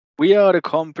We are the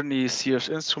company CS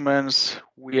Instruments.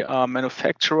 We are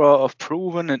manufacturer of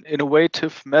proven and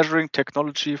innovative measuring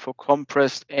technology for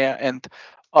compressed air and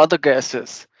other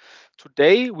gases.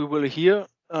 Today we will hear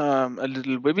a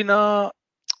little webinar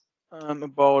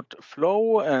about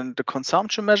flow and the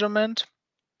consumption measurement.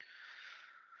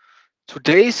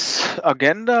 Today's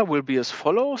agenda will be as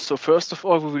follows. So first of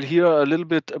all, we will hear a little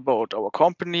bit about our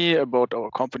company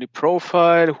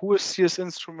profile, who is CS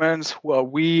Instruments, who are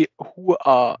we, who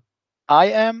are I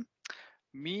am,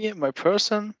 me, my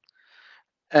person.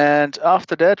 And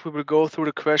after that, we will go through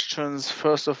the questions.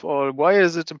 First of all, why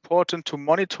is it important to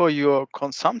monitor your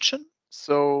consumption?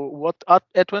 So what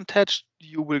advantage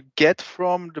you will get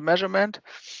from the measurement?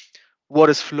 What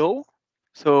is flow?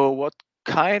 So what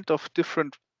kind of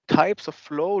different types of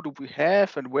flow do we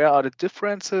have and where are the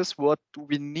differences? What do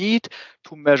we need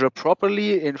to measure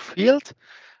properly in field?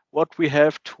 What we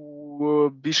have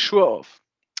to be sure of.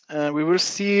 We will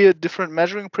see different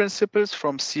measuring principles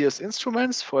from CS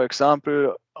Instruments. For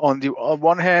example, on the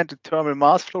one hand, the thermal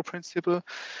mass flow principle,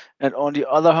 and on the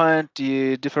other hand,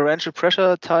 the differential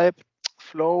pressure type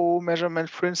flow measurement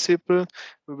principle.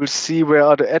 We will see where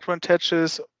are the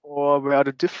advantages or where are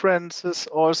the differences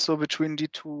also between the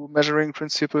two measuring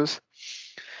principles.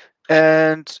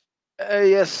 And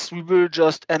yes, we will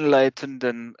just enlighten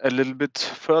them a little bit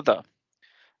further.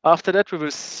 After that, we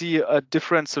will see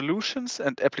different solutions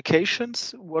and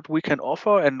applications, what we can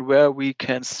offer and where we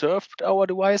can serve our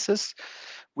devices.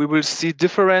 We will see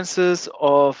differences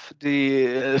of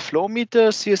the flow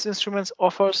meter CS Instruments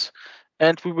offers,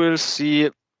 and we will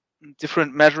see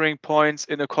different measuring points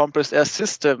in a compressed air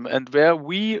system and where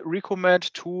we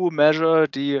recommend to measure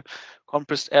the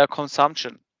compressed air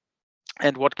consumption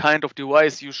and what kind of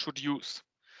device you should use.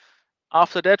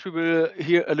 After that, we will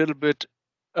hear a little bit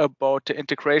about the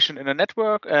integration in a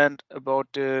network and about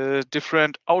the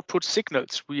different output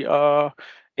signals we are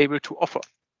able to offer.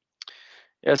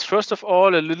 Yes, first of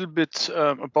all, a little bit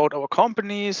about our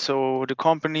company. So the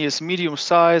company is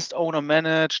medium-sized,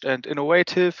 owner-managed, and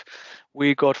innovative.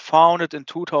 We got founded in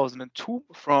 2002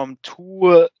 from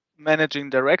two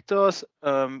managing directors.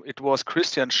 It was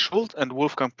Christian Schult and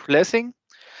Wolfgang Plessing.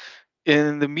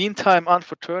 In the meantime,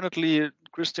 unfortunately,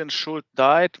 Christian Schult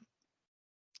died,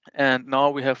 and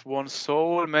now we have one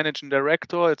sole managing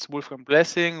director. It's Wolfgang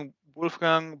Blessing.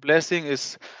 Wolfgang Blessing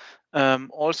is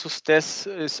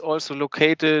also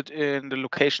located in the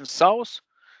location south.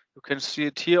 You can see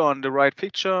it here on the right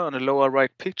picture, on the lower right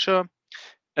picture.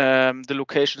 The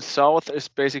location south is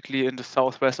basically in the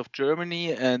southwest of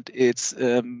Germany, and it's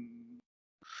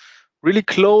really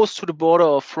close to the border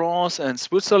of France and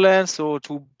Switzerland. So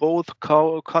to both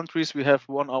countries, we have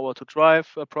 1 hour to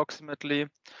drive approximately.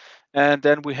 And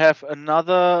then we have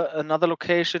another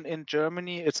location in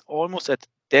Germany. It's almost at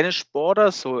Danish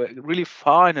border, so really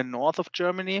far in the north of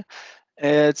Germany.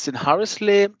 It's in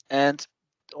Harrisley, and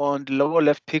on the lower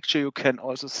left picture, you can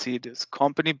also see this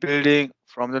company building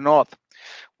from the north.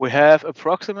 We have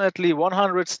approximately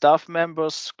 100 staff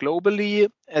members globally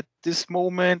at this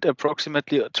moment.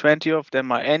 Approximately 20 of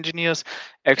them are engineers,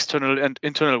 external and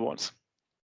internal ones.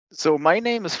 So my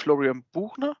name is Florian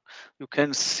Buchner. You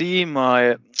can see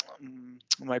my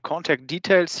contact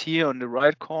details here on the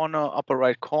right corner, upper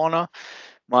right corner,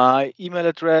 my email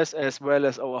address, as well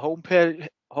as our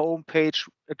homepage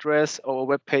address, our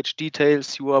webpage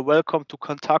details. You are welcome to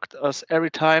contact us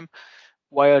every time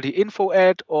via the info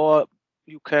ad, or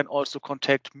you can also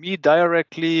contact me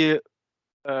directly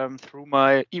through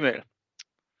my email.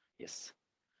 Yes.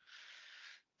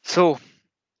 So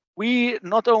we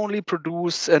not only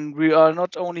produce and we are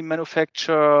not only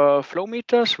manufacture flow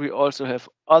meters, we also have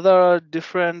other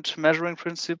different measuring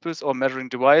principles or measuring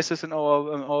devices in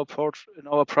our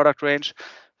product range.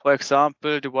 For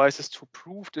example, devices to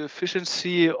prove the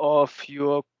efficiency of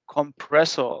your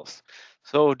compressors.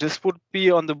 So this would be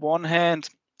on the one hand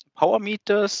power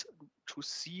meters to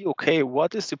see, okay,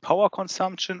 what is the power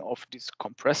consumption of this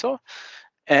compressor,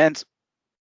 and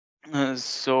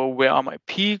so where are my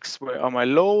peaks, where are my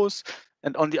lows?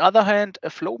 And on the other hand, a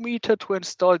flow meter to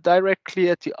install directly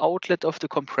at the outlet of the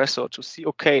compressor to see,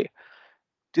 okay,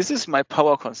 this is my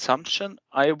power consumption.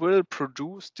 I will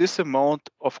produce this amount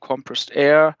of compressed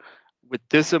air with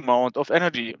this amount of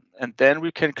energy. And then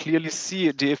we can clearly see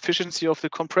the efficiency of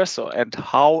the compressor and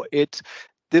how it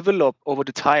develop over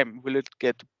the time. Will it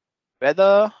get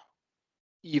better?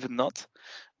 Even not.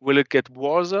 Will it get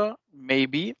worse?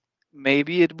 Maybe.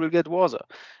 Maybe it will get worse.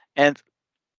 And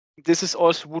this is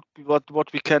also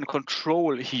what we can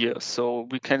control here. So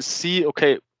we can see,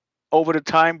 okay, over the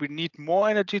time we need more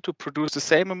energy to produce the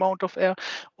same amount of air,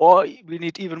 or we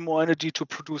need even more energy to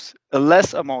produce a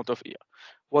less amount of air.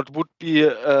 what would be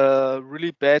a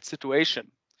really bad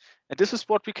situation. And this is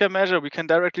what we can measure. We can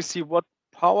directly see what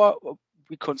power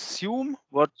we consume,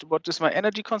 what is my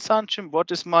energy consumption,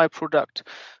 what is my product,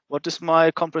 what is my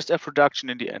compressed air production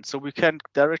in the end. So we can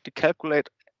directly calculate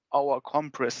our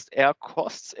compressed air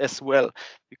costs as well,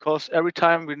 because every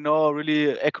time we know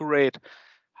really accurate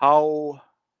how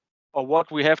or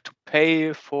what we have to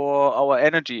pay for our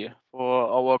energy, for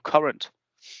our current.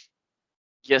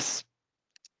 Yes.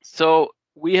 So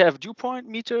we have dew point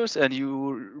meters and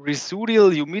residual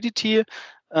humidity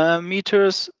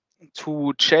meters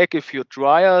to check if your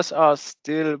dryers are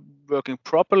still working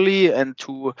properly and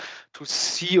to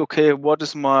see, okay, what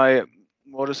is my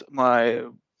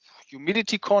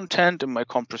humidity content in my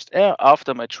compressed air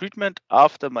after my treatment,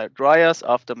 after my dryers,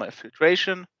 after my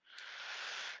filtration.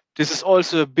 This is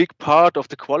also a big part of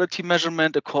the quality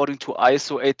measurement according to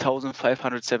ISO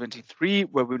 8573,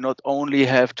 where we not only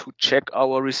have to check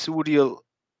our residual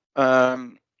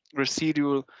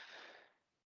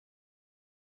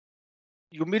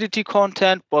humidity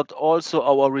content, but also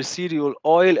our residual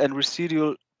oil and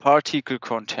residual particle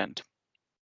content.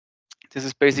 This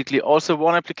is basically also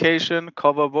one application,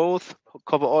 cover all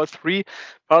three: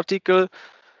 particle,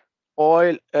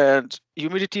 oil, and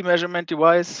humidity measurement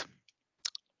device.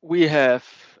 We have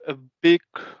a big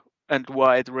and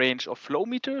wide range of flow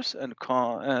meters and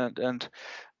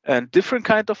different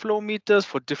kind of flow meters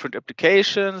for different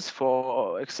applications.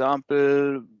 For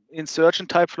example, insertion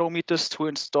type flow meters to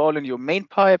install in your main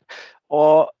pipe,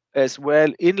 or as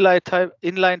well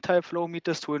inline type flow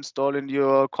meters to install in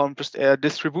your compressed air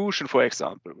distribution, for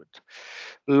example, with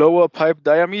lower pipe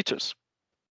diameters.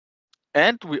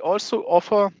 And we also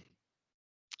offer,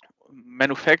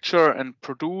 manufacture and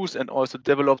produce and also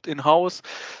developed in-house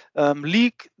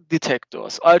leak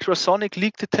detectors, ultrasonic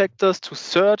leak detectors to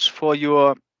search for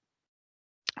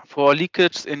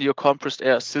leakage in your compressed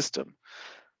air system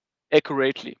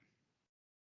accurately.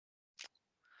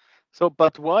 So,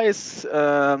 but why is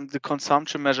the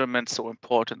consumption measurement so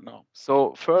important now?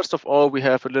 So first of all, we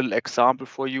have a little example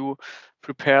for you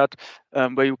prepared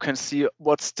where you can see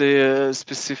what's the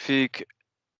specific,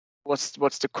 what's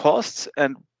the costs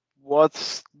and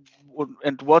what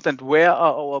and where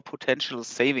are our potential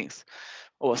savings,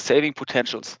 our saving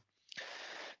potentials.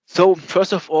 So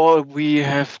first of all, we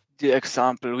have the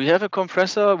example. We have a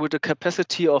compressor with a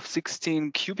capacity of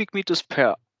 16 cubic meters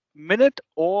per minute,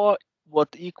 or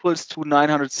what equals to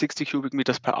 960 cubic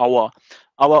meters per hour.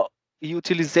 Our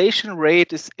utilization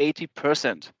rate is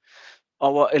 80%.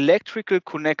 Our electrical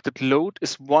connected load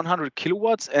is 100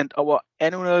 kilowatts, and our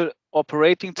annual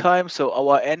operating time, so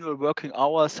our annual working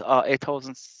hours, are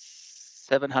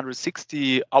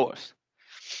 8,760 hours.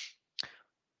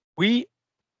 We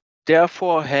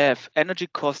therefore have energy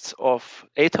costs of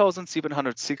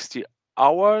 8,760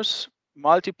 hours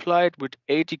multiplied with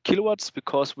 80 kilowatts,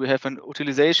 because we have an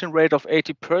utilization rate of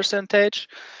 80%,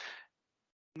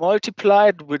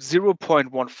 multiplied with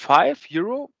 0.15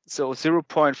 euro. So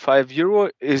 0.5 euro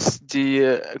is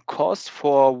the cost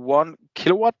for 1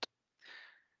 kilowatt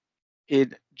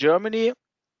in Germany.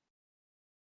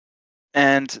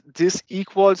 And this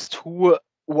equals to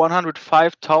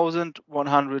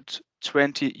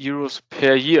 105,120 euros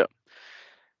per year.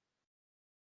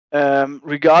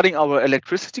 Regarding our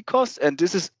electricity costs, and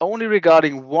this is only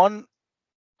regarding one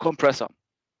compressor.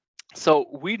 So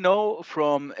we know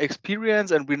from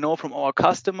experience and we know from our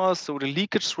customers, so the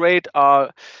leakage rate are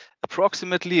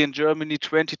approximately in Germany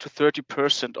 20 to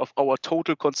 30% of our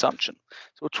total consumption.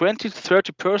 So 20 to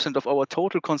 30% of our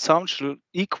total consumption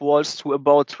equals to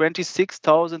about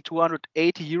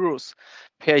 26,280 euros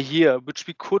per year, which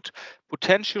we could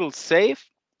potentially save.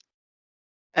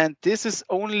 And this is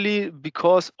only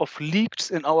because of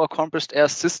leaks in our compressed air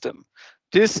system.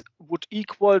 This would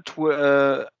equal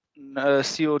to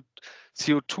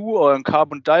CO2 or a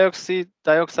carbon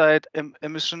dioxide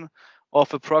emission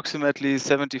of approximately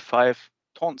 75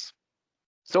 tons.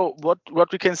 So what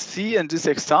we can see in this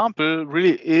example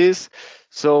really is,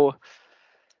 so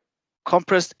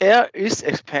compressed air is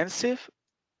expensive,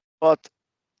 but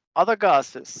other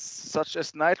gases such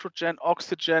as nitrogen,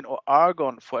 oxygen, or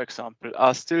argon, for example,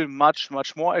 are still much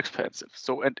more expensive.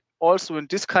 So, and also in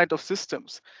this kind of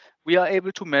systems, we are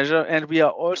able to measure, and we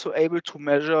are also able to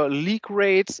measure leak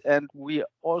rates, and we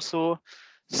also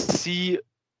see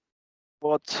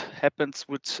what happens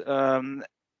with a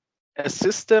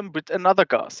system with another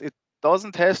gas. It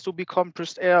doesn't have to be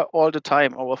compressed air all the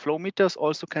time. Our flow meters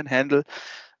also can handle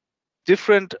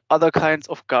different other kinds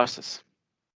of gases.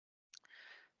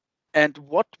 And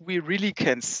what we really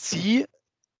can see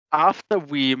after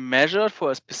we measure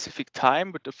for a specific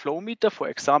time with the flow meter, for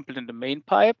example, in the main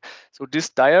pipe. So this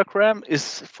diagram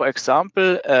is, for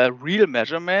example, a real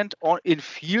measurement in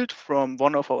field from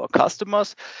one of our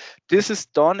customers. This is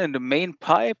done in the main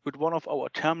pipe with one of our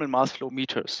thermal mass flow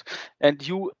meters. And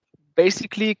you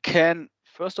basically can,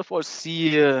 first of all,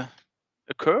 see a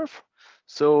curve.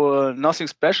 So nothing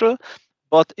special.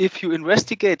 But if you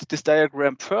investigate this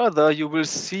diagram further, you will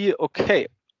see, okay,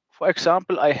 for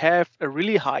example, I have a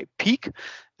really high peak,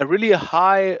 a really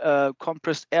high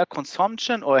compressed air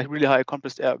consumption or a really high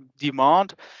compressed air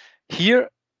demand here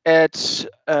at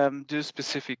this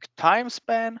specific time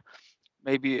span.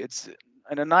 Maybe it's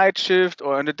in a night shift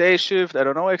or in a day shift, I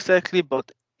don't know exactly, but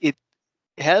it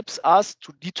helps us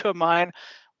to determine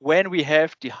when we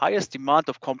have the highest demand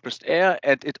of compressed air,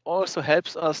 and it also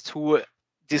helps us to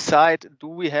decide, do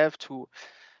we have to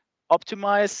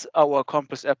optimize our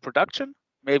compressed air production?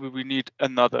 Maybe we need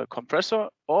another compressor,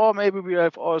 or maybe we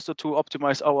have also to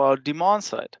optimize our demand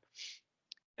side.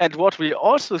 And what we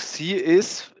also see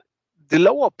is the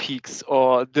lower peaks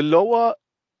or the lower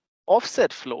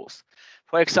offset flows.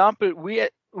 For example, we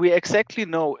exactly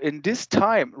know in this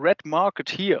time, red market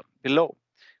here below,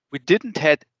 we didn't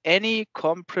had any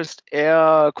compressed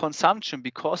air consumption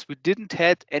because we didn't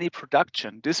had any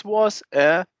production. This was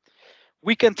a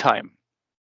weekend time.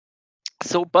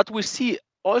 So, but we see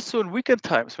also in weekend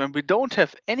times when we don't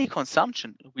have any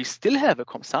consumption, we still have a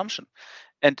consumption.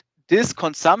 And this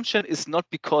consumption is not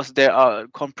because there are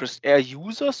compressed air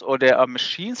users or there are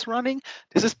machines running.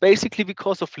 This is basically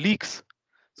because of leaks.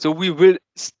 So we will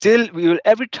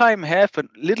every time have a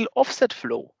little offset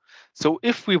flow. So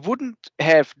if we wouldn't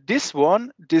have this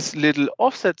little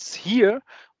offsets here,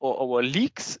 or our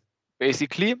leaks,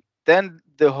 basically, then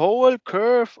the whole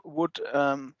curve would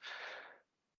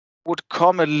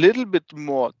come a little bit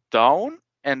more down,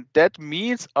 and that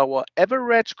means our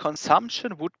average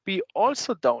consumption would be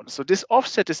also down. So this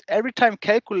offset is every time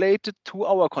calculated to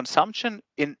our consumption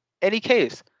in any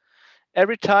case.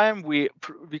 Every time we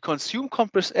consume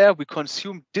compressed air, we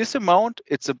consume this amount.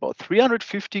 It's about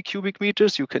 350 cubic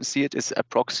meters. You can see it is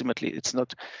approximately, it's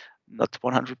not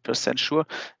 100% sure.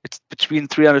 It's between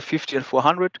 350 and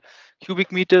 400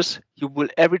 cubic meters. You will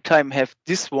every time have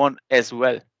this one as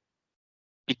well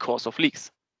because of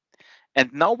leaks.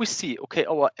 And now we see, okay,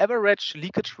 our average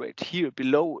leakage rate here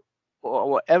below, or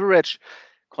our average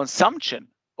consumption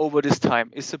over this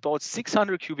time is about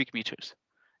 600 cubic meters.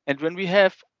 And when we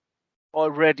have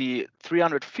already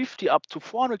 350 up to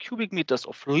 400 cubic meters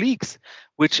of leaks,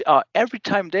 which are every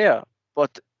time there,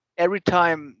 but every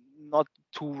time not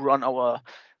to run our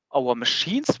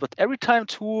machines, but every time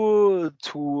to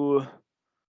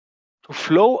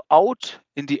flow out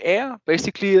in the air.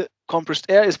 Basically, compressed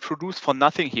air is produced for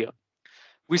nothing here.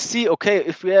 We see, okay,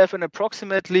 if we have an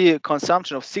approximately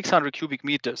consumption of 600 cubic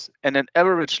meters and an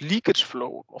average leakage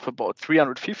flow of about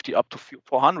 350 up to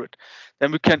 400,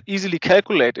 then we can easily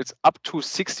calculate it's up to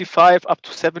 65, up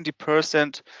to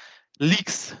 70%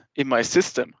 leaks in my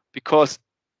system, because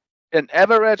an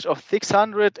average of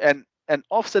 600 and an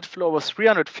offset flow of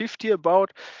 350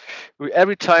 about,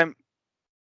 every time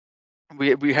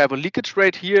we have a leakage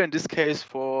rate here, in this case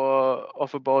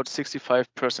of about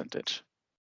 65%.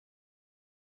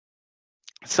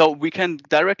 So we can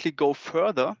directly go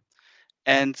further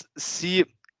and see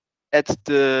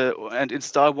and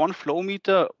install one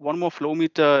more flow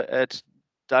meter at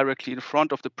directly in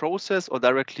front of the process, or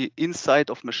directly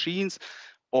inside of machines,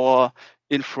 or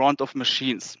in front of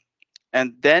machines.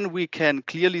 And then we can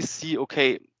clearly see,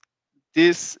 okay,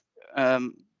 this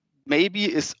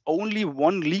maybe is only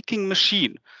one leaking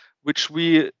machine,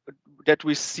 that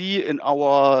we see in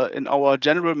our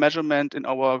general measurement in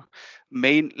our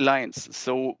main lines.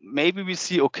 So maybe we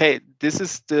see, okay, this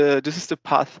is the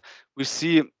path. We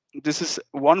see this is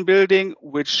one building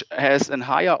which has a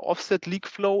higher offset leak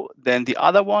flow than the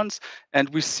other ones, and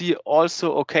we see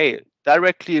also, okay,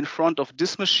 directly in front of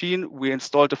this machine, we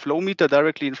installed a flow meter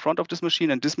directly in front of this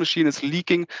machine, and this machine is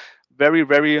leaking very,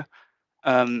 very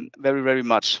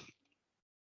much.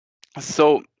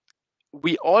 So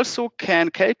we also can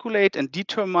calculate and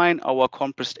determine our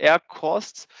compressed air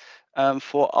costs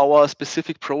for our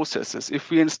specific processes. If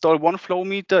we install one flow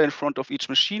meter in front of each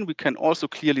machine, we can also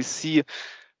clearly see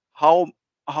how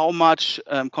much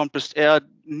compressed air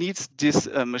needs this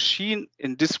machine.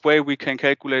 In this way, we can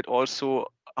calculate also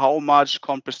how much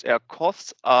compressed air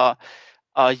costs are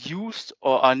used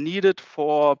or are needed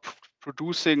for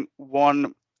producing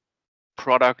one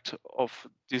product of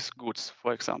these goods,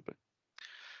 for example.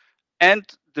 And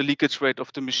the leakage rate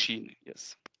of the machine,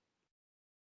 yes.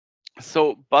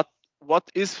 So, but what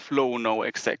is flow now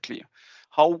exactly?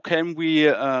 how can we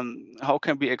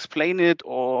explain it,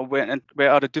 or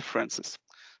where are the differences?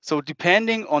 So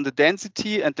depending on the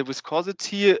density and the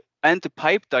viscosity and the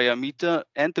pipe diameter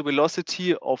and the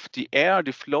velocity of the air,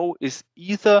 the flow is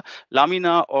either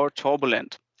laminar or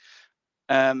turbulent.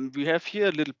 We have here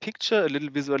a little picture, a little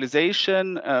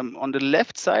visualization. On the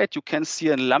left side, you can see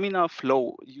a laminar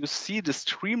flow. You see the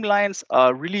streamlines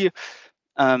are really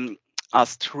are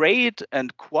straight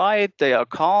and quiet. They are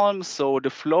calm, so the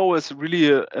flow is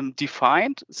really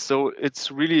defined. So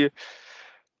it's really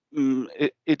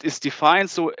it is defined.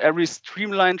 So every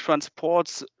streamline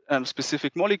transports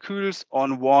specific molecules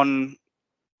on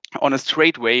a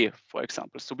straight way, for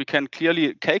example. So we can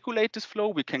clearly calculate this flow.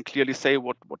 We can clearly say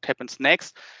what happens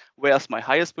next. Where's my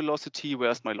highest velocity?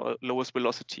 Where's my lowest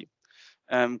velocity?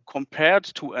 Compared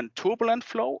to a turbulent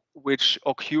flow, which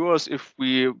occurs if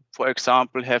we, for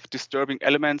example, have disturbing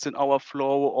elements in our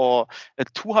flow or a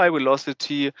too high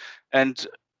velocity and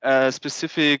a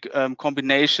specific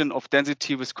combination of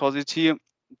density viscosity,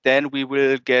 then we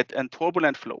will get a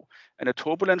turbulent flow. And a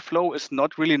turbulent flow is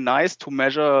not really nice to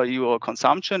measure your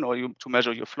consumption or to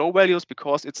measure your flow values,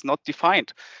 because it's not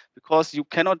defined, because you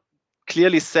cannot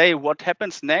clearly say what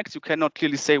happens next. You cannot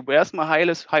clearly say where's my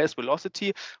highest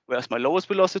velocity, where's my lowest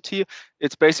velocity.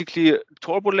 It's basically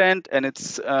turbulent, and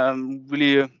it's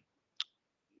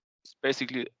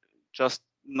basically just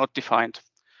not defined.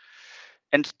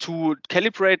 And to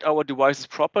calibrate our devices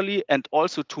properly and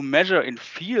also to measure in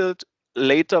field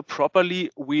later properly,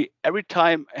 we every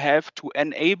time have to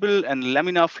enable a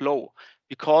laminar flow,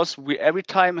 because we every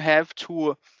time have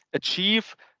to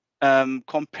achieve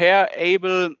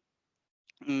comparable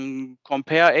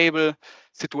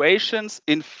situations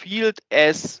in field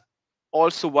as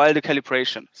also while the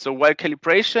calibration. So while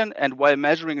calibration and while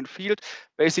measuring in field,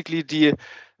 basically the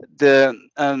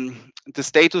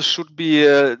status should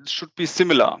be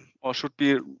similar, or should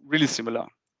be really similar.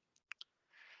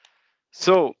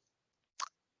 So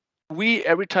we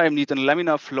every time need a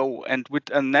laminar flow, and with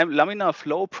a laminar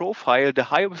flow profile, the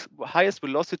highest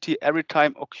velocity every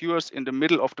time occurs in the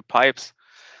middle of the pipes.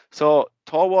 So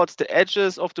towards the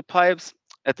edges of the pipes,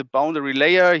 at the boundary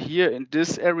layer here in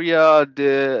this area,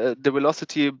 the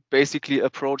velocity basically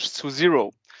approaches to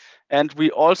zero. And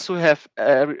we also have,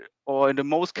 or in the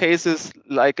most cases,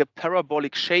 like a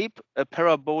parabolic shape, a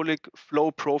parabolic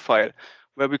flow profile,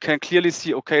 where we can clearly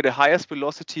see, okay, the highest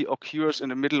velocity occurs in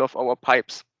the middle of our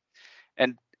pipes.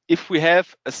 And if we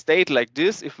have a state like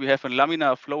this, if we have a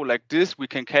laminar flow like this, we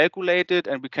can calculate it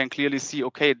and we can clearly see,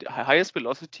 okay, the highest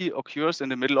velocity occurs in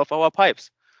the middle of our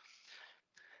pipes.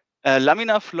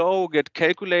 Laminar flow get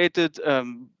calculated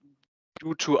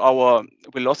due to our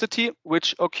velocity,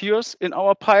 which occurs in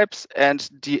our pipes, and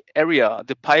the area,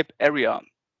 the pipe area,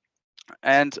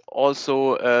 and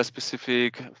also a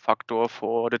specific factor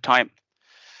for the time.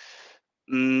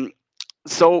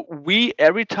 So we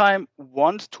every time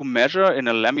want to measure in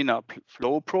a laminar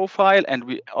flow profile, and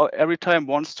we every time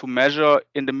wants to measure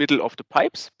in the middle of the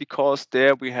pipes, because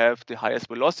there we have the highest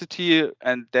velocity,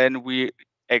 and then we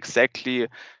exactly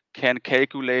can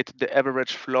calculate the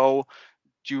average flow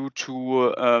due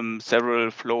to several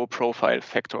flow profile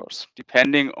factors,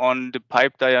 depending on the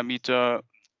pipe diameter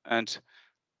and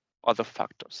other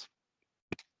factors.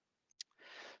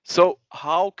 So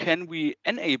how can we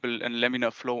enable a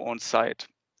laminar flow on site?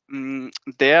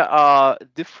 There are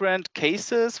different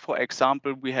cases. For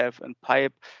example, we have a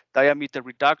pipe diameter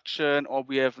reduction, or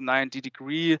we have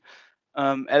 90-degree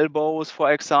elbows,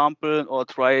 for example, or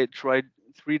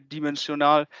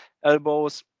three-dimensional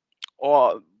elbows,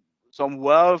 or some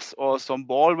valves or some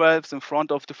ball valves in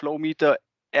front of the flow meter.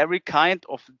 Every kind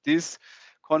of this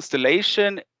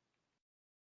constellation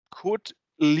could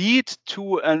lead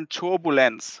to a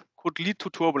turbulence, could lead to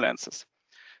turbulences.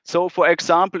 So for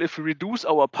example, if we reduce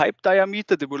our pipe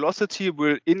diameter, the velocity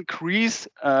will increase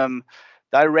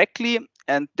directly,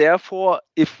 and therefore,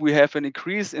 if we have an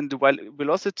increase in the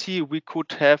velocity, we could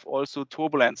have also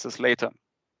turbulences later.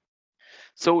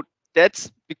 So that's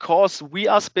because we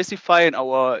are specifying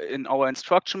in our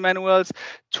instruction manuals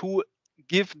to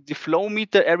give the flow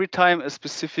meter every time a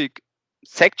specific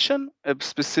section, a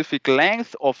specific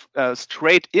length of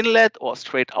straight inlet or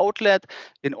straight outlet,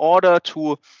 in order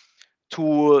to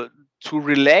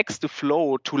relax the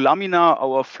flow, to laminar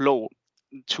our flow,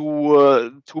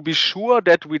 to be sure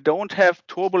that we don't have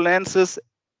turbulences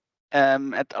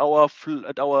at our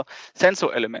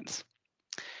sensor elements.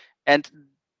 And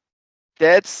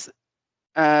that's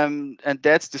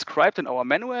described in our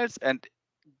manuals, and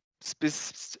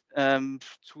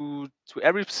to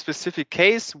every specific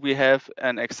case we have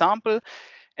an example,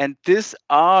 and these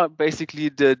are basically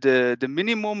the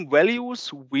minimum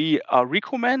values we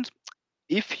recommend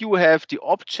if you have the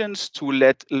options to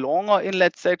let longer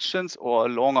inlet sections or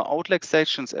longer outlet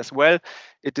sections as well,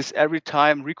 it is every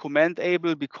time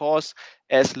recommendable, because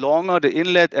as longer the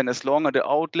inlet and as longer the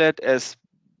outlet, as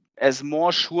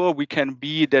more sure we can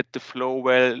be that the flow,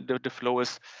 well, the flow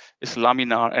is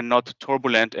laminar and not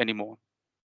turbulent anymore.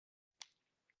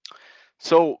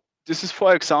 So this is,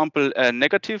 for example, a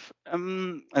negative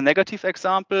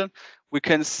example. We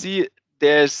can see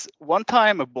there's one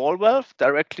time a ball valve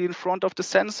directly in front of the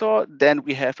sensor. Then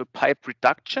we have a pipe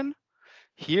reduction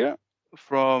here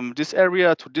from this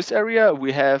area to this area.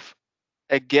 We have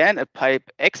again a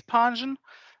pipe expansion,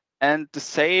 and the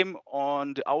same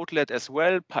on the outlet as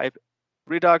well, pipe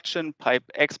reduction, pipe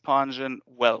expansion,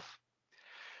 valve.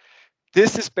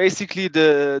 This is basically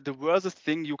the worst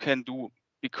thing you can do,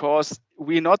 because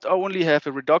we not only have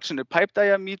a reduction in pipe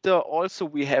diameter, also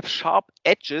we have sharp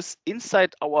edges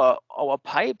inside our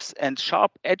pipes, and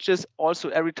sharp edges also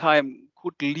every time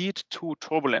could lead to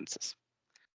turbulences.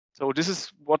 So this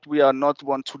is what we are not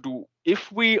want to do.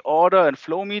 If we order a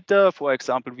flow meter, for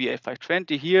example,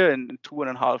 VA520 here in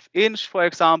 2.5 inch, for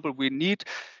example, we need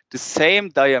the same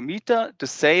diameter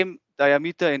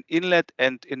in inlet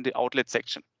and in the outlet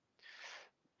section.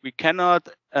 We cannot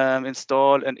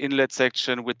install an inlet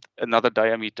section with another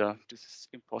diameter. This is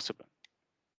impossible.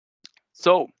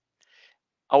 So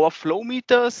our flow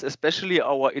meters, especially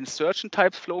our insertion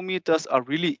type flow meters, are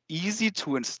really easy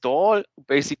to install.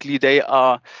 Basically, they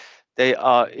are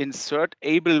insert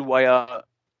able via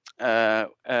a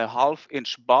 1/2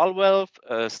 inch ball valve,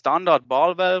 a standard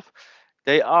ball valve.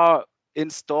 They are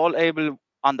installable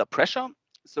under pressure.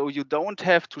 So you don't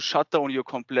have to shut down your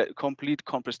complete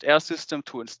compressed air system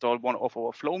to install one of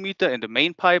our flow meter in the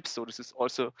main pipe. So this is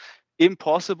also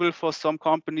impossible for some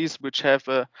companies which have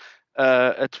a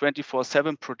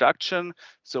 24/7 production.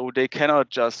 So they cannot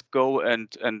just go and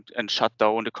shut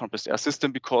down the compressed air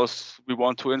system because we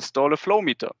want to install a flow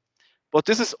meter. But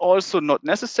this is also not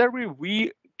necessary.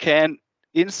 We can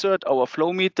insert our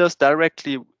flow meters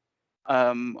directly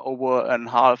over a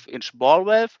 1/2 inch ball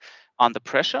valve under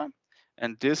pressure,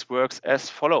 and this works as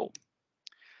follow.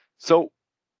 So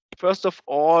first of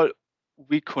all,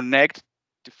 we connect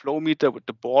the flow meter with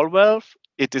the ball valve.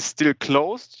 It is still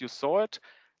closed, you saw it.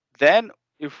 Then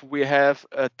if we have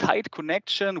a tight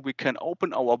connection, we can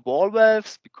open our ball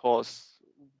valves because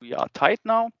we are tight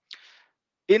now.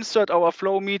 Insert our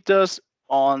flow meters.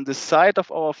 On the side of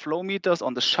our flow meters,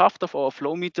 on the shaft of our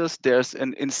flow meters, there's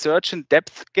an insertion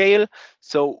depth scale.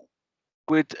 So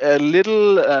with a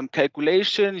little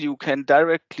calculation, you can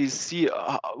directly see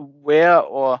where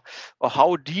or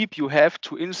how deep you have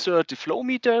to insert the flow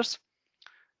meters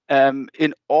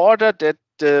in order that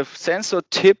the sensor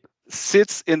tip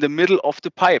sits in the middle of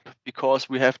the pipe, because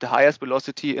we have the highest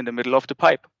velocity in the middle of the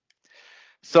pipe.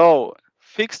 So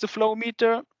fix the flow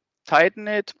meter, tighten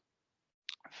it,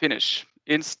 finish.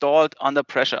 Installed under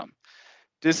pressure.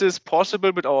 This is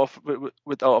possible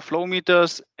with our flow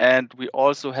meters, and we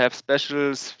also have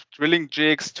special drilling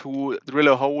jigs to drill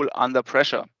a hole under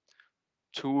pressure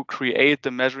to create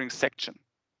the measuring section.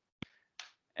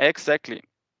 Exactly.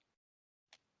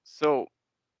 So,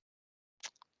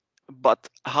 but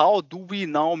how do we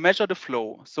now measure the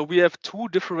flow? So we have two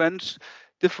different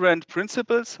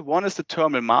principles. One is the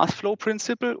thermal mass flow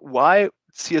principle. Why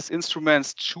CS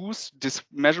Instruments choose this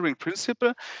measuring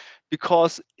principle?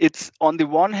 Because it's on the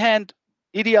one hand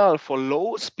ideal for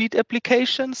low speed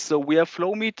applications. So we have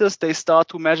flow meters, they start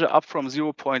to measure up from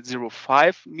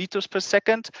 0.05 meters per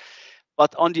second.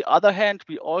 But on the other hand,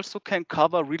 we also can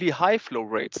cover really high flow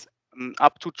rates,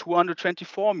 up to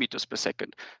 224 meters per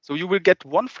second. So you will get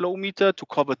one flow meter to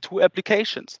cover two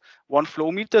applications. One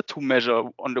flow meter to measure,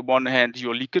 on the one hand,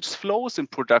 your leakage flows in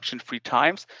production-free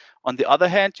times. On the other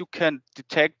hand, you can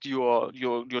detect your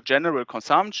general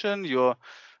consumption, your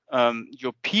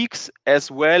peaks, as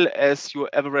well as your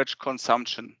average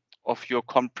consumption of your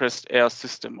compressed air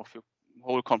system, of your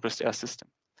whole compressed air system.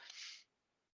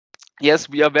 Yes,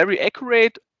 we are very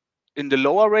accurate in the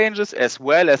lower ranges as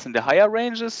well as in the higher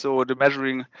ranges. So the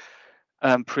measuring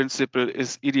principle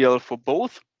is ideal for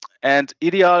both, and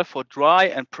ideal for dry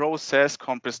and process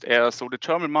compressed air. So the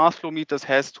thermal mass flow meters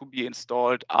has to be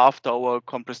installed after our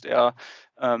compressed air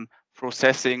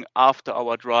processing, after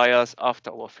our dryers, after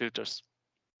our filters.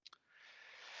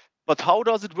 But how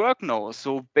does it work now?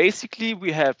 So basically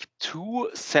we have two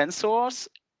sensors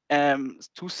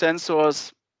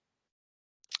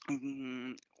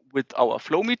with our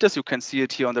flow meters. You can see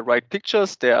it here on the right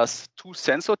pictures. There's two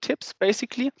sensor tips,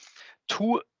 basically,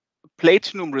 two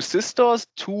platinum resistors,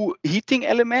 two heating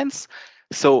elements.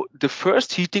 So the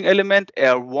first heating element,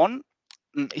 R1,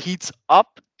 heats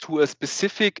up to a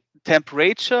specific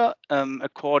temperature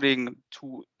according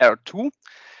to R2.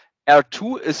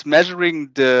 R2 is measuring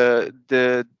the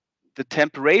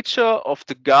temperature of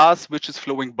the gas which is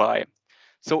flowing by.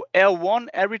 So R1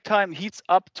 every time heats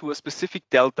up to a specific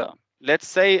delta, let's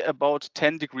say about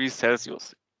 10 degrees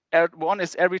Celsius. R1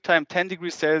 is every time 10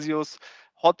 degrees Celsius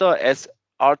hotter as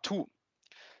R2.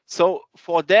 So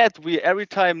for that, we every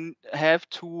time have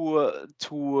to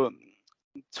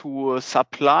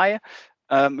supply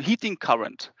heating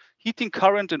current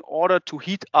in order to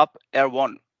heat up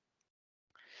R1.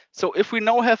 So if we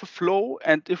now have a flow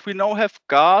and if we now have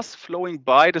gas flowing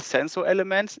by the sensor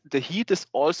elements, the heat is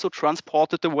also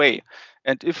transported away.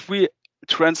 And if we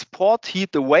transport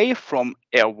heat away from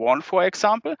R1, for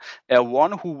example,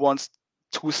 R1 who wants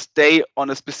to stay on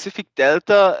a specific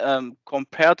delta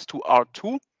compared to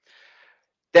R2,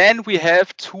 then we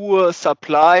have to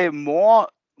supply more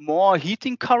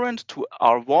heating current to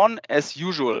R1 as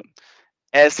usual.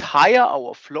 As higher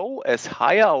our flow, as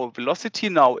higher our velocity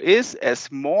now is,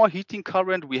 as more heating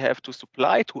current we have to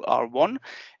supply to R1,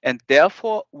 and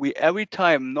therefore we every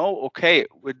time know, okay,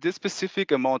 with this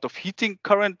specific amount of heating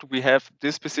current, we have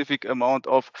this specific amount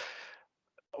of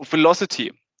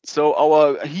velocity. So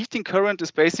our heating current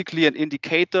is basically an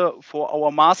indicator for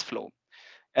our mass flow.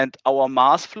 And our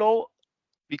mass flow,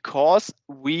 because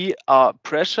we are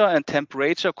pressure and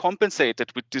temperature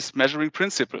compensated with this measuring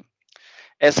principle.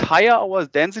 As higher our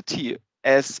density,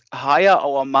 as higher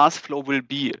our mass flow will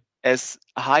be. As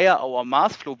higher our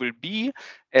mass flow will be,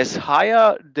 as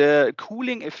higher the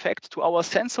cooling effect to our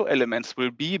sensor elements will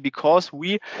be, because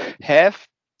we have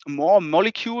more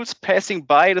molecules passing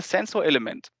by the sensor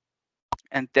element.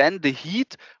 And then the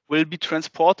heat will be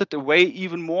transported away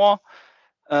even more,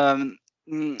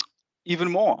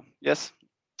 yes.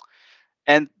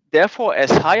 And therefore,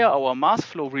 as higher our mass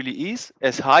flow really is,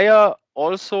 as higher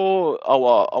also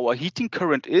our heating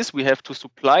current is, we have to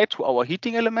supply to our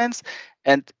heating elements.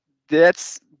 And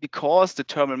that's because the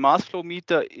thermal mass flow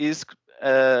meter is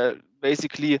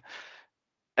basically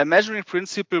a measuring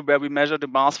principle where we measure the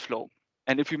mass flow.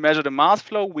 And if we measure the mass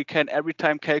flow, we can every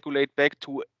time calculate back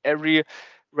to every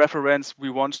reference we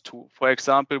want to. For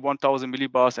example, 1000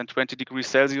 millibars and 20 degrees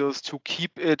Celsius to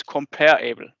keep it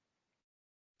comparable.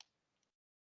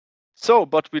 So,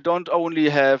 but we don't only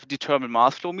have determined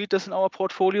mass flow meters in our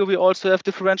portfolio, we also have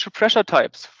differential pressure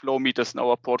types flow meters in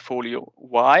our portfolio.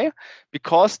 Why?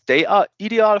 Because they are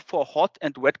ideal for hot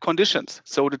and wet conditions.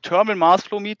 So the thermal mass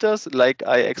flow meters, like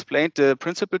I explained the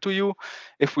principle to you,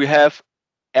 if we have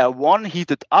R1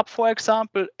 heated up, for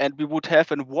example, and we would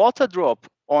have a water drop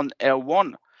on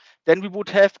R1, then we would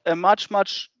have a much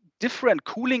different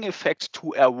cooling effect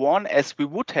to R1 as we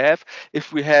would have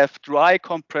if we have dry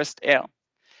compressed air.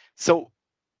 So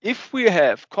if we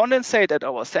have condensate at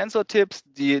our sensor tips,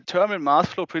 the thermal mass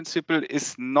flow principle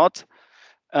is not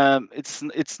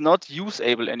it's not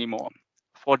usable anymore.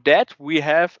 For that, we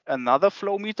have another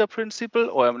flow meter principle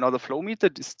or another flow meter.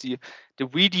 This is the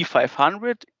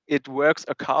VD500. It works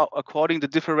according to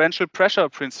the differential pressure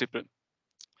principle.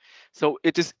 So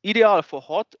it is ideal for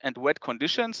hot and wet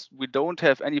conditions. We don't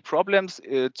have any problems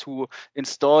to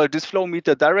install this flow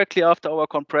meter directly after our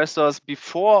compressors,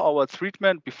 before our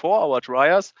treatment, before our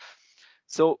dryers.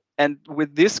 So, and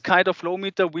with this kind of flow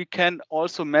meter, we can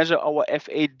also measure our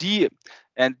FAD.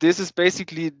 And this is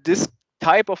basically this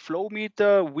type of flow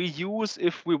meter we use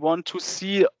if we want to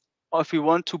see, or if we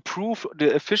want to prove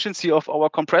the efficiency of our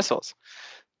compressors.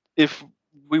 If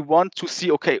we want to see,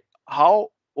 okay, how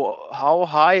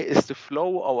high is the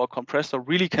flow our compressor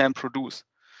really can produce,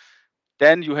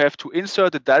 then you have to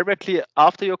insert it directly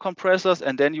after your compressors,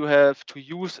 and then you have to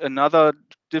use another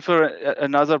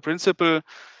principle,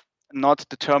 not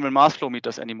the thermal mass flow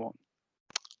meters anymore.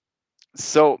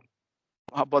 So,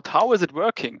 but how is it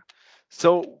working?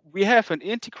 So we have an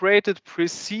integrated,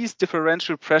 precise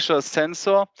differential pressure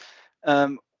sensor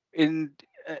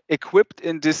equipped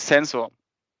in this sensor.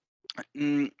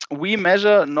 We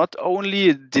measure not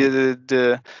only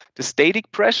the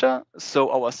static pressure, so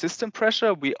our system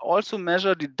pressure, we also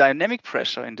measure the dynamic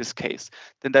pressure in this case.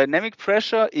 The dynamic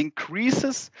pressure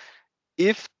increases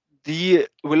if the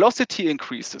velocity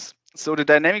increases. So the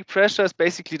dynamic pressure is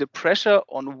basically the pressure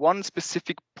on one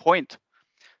specific point.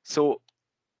 So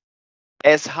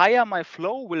as higher my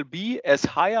flow will be, as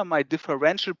higher my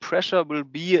differential pressure will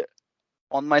be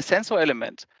on my sensor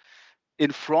element.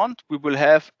 In front, we will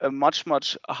have a much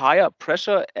higher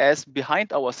pressure as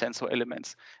behind our sensor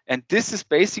elements. And this is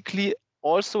basically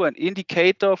also an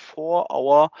indicator for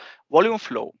our volume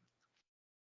flow.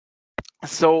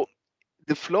 So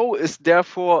the flow is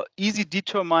therefore easily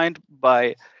determined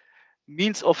by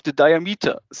means of the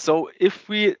diameter. So if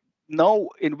we know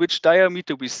in which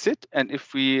diameter we sit, and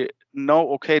if we know,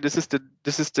 okay, this is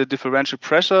the differential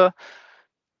pressure,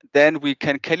 then we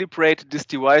can calibrate these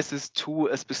devices to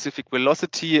a specific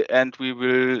velocity, and we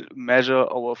will measure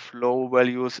our flow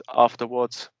values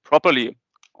afterwards properly.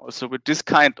 Also with this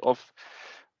kind of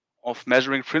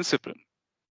measuring principle.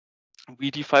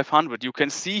 VD500. You can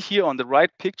see here on the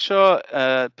right picture,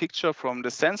 picture from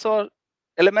the sensor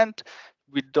element.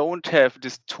 We don't have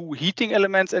these two heating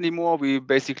elements anymore. We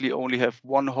basically only have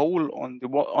one hole on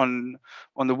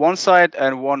the one side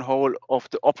and one hole of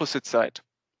the opposite side.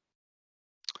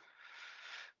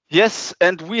 Yes,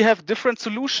 and we have different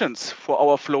solutions for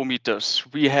our flow meters.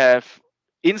 We have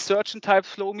insertion type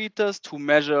flow meters to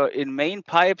measure in main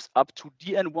pipes up to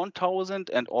DN1000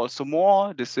 and also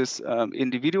more. This is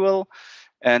individual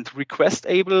and request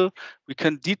able. We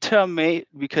can determine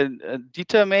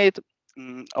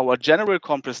our general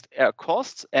compressed air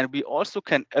costs, and we also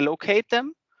can allocate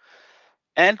them.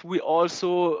 And we are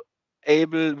also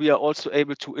able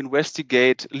to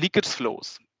investigate leakage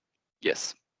flows.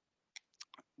 Yes,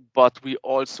 but we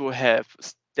also have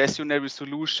stationary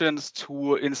solutions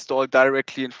to install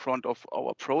directly in front of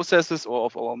our processes or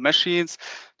of our machines.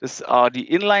 These are the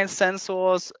inline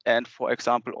sensors, and for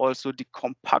example, also the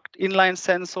compact inline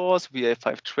sensors,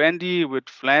 VA520 with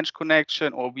flange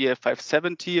connection or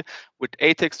VA570 with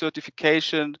ATEX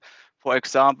certification, for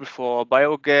example, for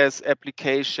biogas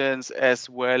applications, as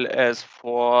well as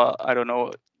for, I don't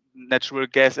know, natural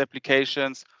gas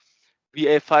applications.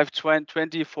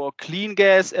 VA520 for clean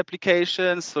gas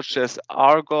applications such as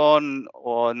argon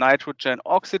or nitrogen,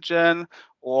 oxygen,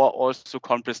 or also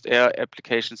compressed air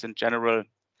applications in general.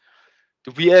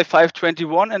 The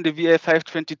VA521 and the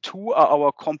VA522 are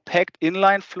our compact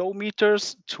inline flow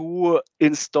meters to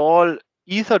install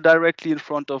either directly in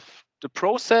front of the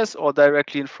process or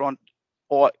directly in front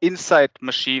or inside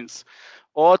machines,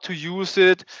 or to use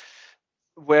it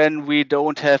when we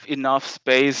don't have enough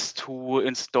space to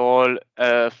install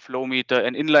a flow meter,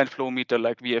 an inline flow meter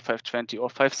like VA520 or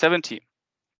 570.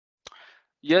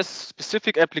 Yes,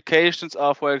 specific applications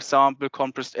are, for example,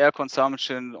 compressed air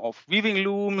consumption of weaving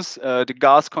looms, the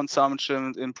gas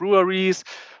consumption in breweries,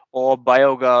 or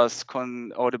biogas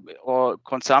or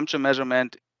consumption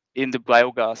measurement in the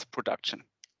biogas production.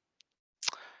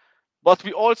 But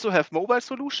we also have mobile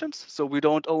solutions. So we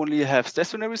don't only have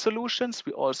stationary solutions,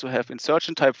 we also have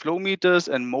insertion type flow meters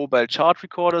and mobile chart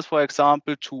recorders, for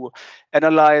example, to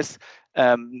analyze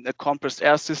a compressed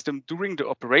air system during the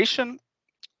operation,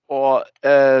 or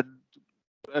a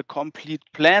complete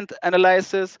plant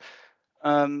analysis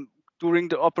during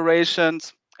the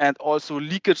operations, and also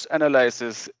leakage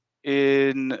analysis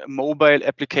in mobile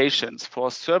applications for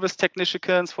service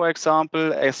technicians, for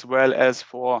example, as well as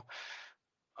for,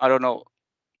 I don't know,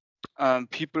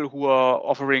 people who are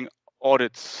offering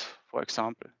audits, for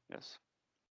example. Yes.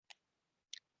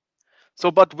 So,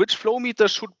 but which flow meter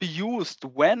should be used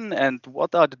when, and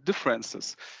what are the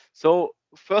differences? So,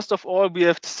 first of all, we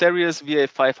have the series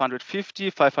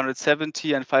VA550,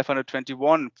 570, and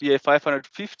 521.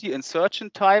 VA550 insertion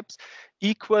types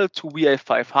equal to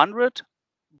VA500,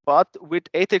 but with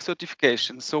ATEX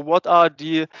certification. So, what are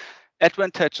the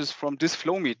advantages from these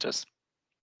flow meters?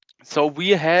 So, we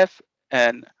have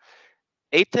an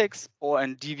ATEX or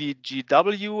an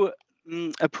DVGW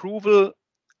approval.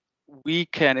 We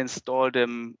can install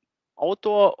them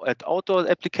outdoor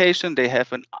application. They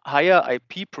have a higher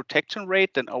IP protection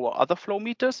rate than our other flow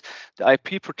meters. The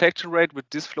IP protection rate with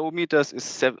these flow meters is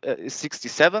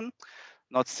 67,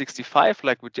 not 65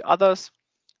 like with the others.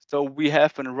 So we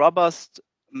have a robust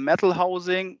metal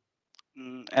housing,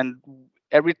 and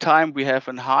every time we have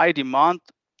a high demand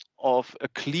of a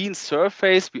clean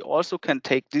surface, we also can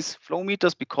take these flow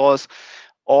meters, because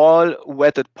all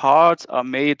wetted parts are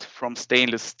made from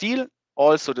stainless steel,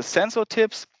 also the sensor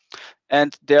tips,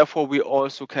 and therefore we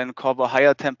also can cover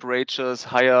higher temperatures,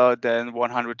 higher than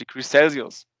 100 degrees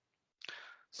Celsius.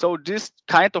 So this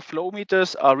kind of flow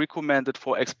meters are recommended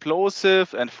for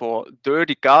explosive and for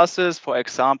dirty gases, for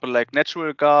example, like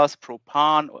natural gas,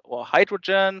 propane, or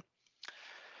hydrogen.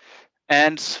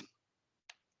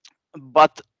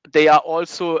 But they are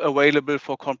also available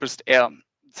for compressed air.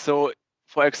 So,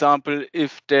 for example,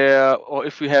 if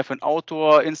we have an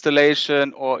outdoor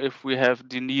installation, or if we have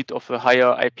the need of a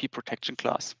higher IP protection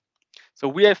class. So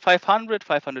we have 500,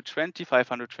 520,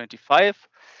 525.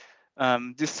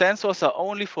 These sensors are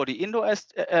only for the indoor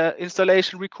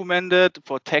installation recommended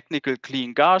for technical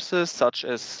clean gases such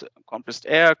as compressed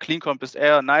air, clean compressed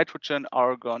air, nitrogen,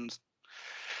 argon,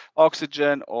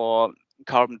 oxygen, or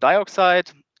carbon dioxide,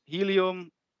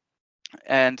 helium.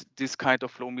 And this kind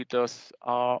of flow meters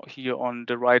are here on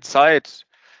the right side.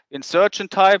 insertion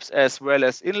types as well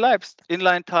as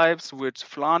inline types with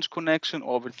flange connection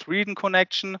or with threading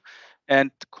connection,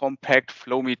 and compact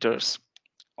flow meters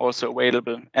also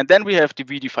available. And then we have the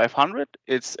VD500.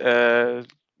 It's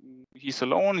he's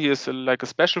alone. He is like a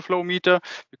special flow meter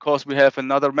because we have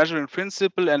another measuring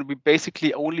principle, and we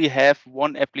basically only have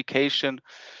one application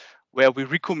where we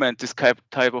recommend this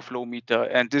type of flow meter,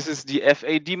 and this is the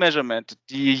FAD measurement,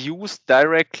 the use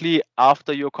directly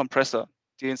after your compressor,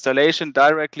 the installation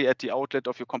directly at the outlet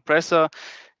of your compressor,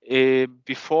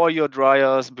 before your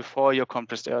dryers, before your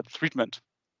compressed air treatment.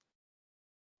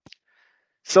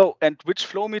 So, and which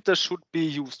flow meter should be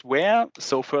used where?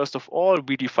 So first of all,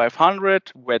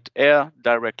 VD500, wet air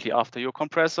directly after your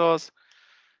compressors.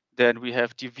 Then we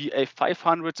have the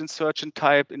VA500 insertion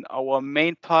type in our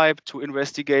main pipe to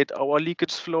investigate our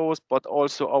leakage flows, but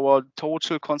also our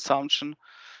total consumption.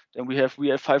 Then we have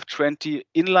VA520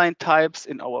 inline types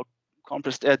in our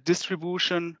compressed air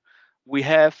distribution. We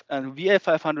have a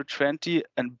VA520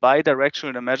 and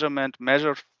bidirectional measurement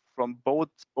measured from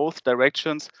both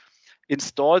directions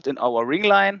installed in our ring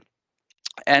line.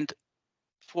 And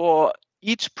for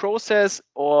each process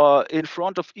or in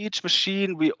front of each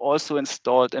machine, we also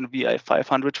installed an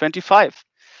VI525.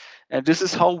 And this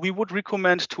is how we would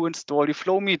recommend to install the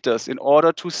flow meters in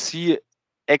order to see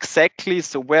exactly,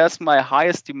 so where's my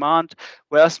highest demand,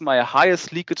 where's my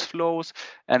highest leakage flows,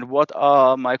 and what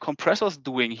are my compressors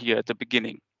doing here at the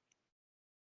beginning.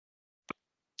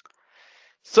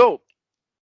 So,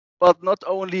 but not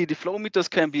only the flow meters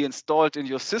can be installed in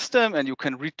your system and you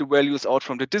can read the values out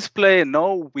from the display.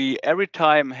 No, we every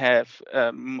time have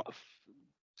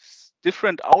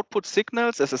different output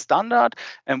signals as a standard,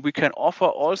 and we can offer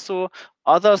also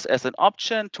others as an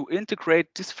option to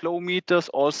integrate these flow meters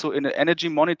also in an energy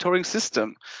monitoring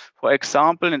system. For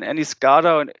example, in any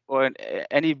SCADA or in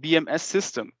any BMS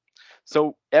system.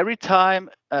 So every time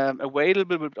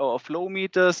available with our flow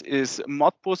meters is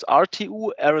Modbus RTU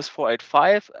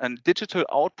RS485 and digital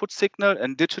output signal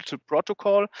and digital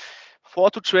protocol,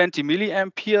 4 to 20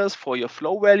 milliamperes for your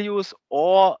flow values,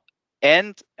 or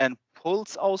and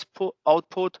pulse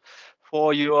output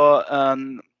for your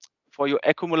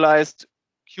accumulated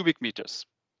cubic meters.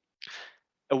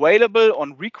 Available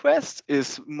on request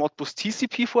is Modbus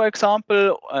TCP, for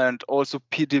example, and also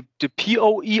the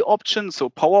PoE option, so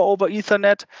Power over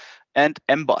Ethernet, and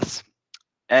MBus.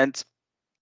 And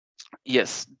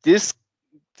yes, this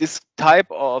type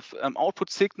of output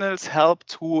signals help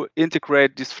to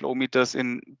integrate these flow meters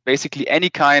in basically any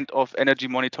kind of energy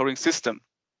monitoring system.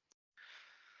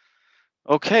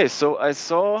 Okay, so I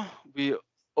saw we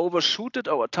overshooted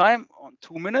our time on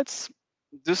 2 minutes.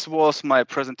 This was my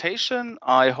presentation.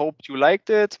 I hope you liked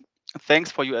it.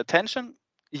 Thanks for your attention.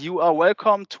 You are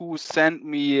welcome to send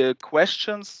me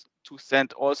questions, to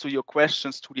send also your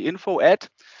questions to the info at.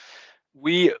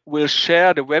 We will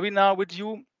share the webinar with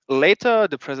you later,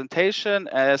 the presentation,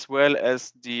 as well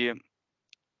as the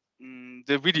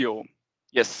video.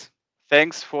 Yes,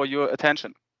 thanks for your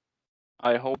attention.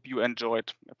 I hope you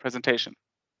enjoyed the presentation.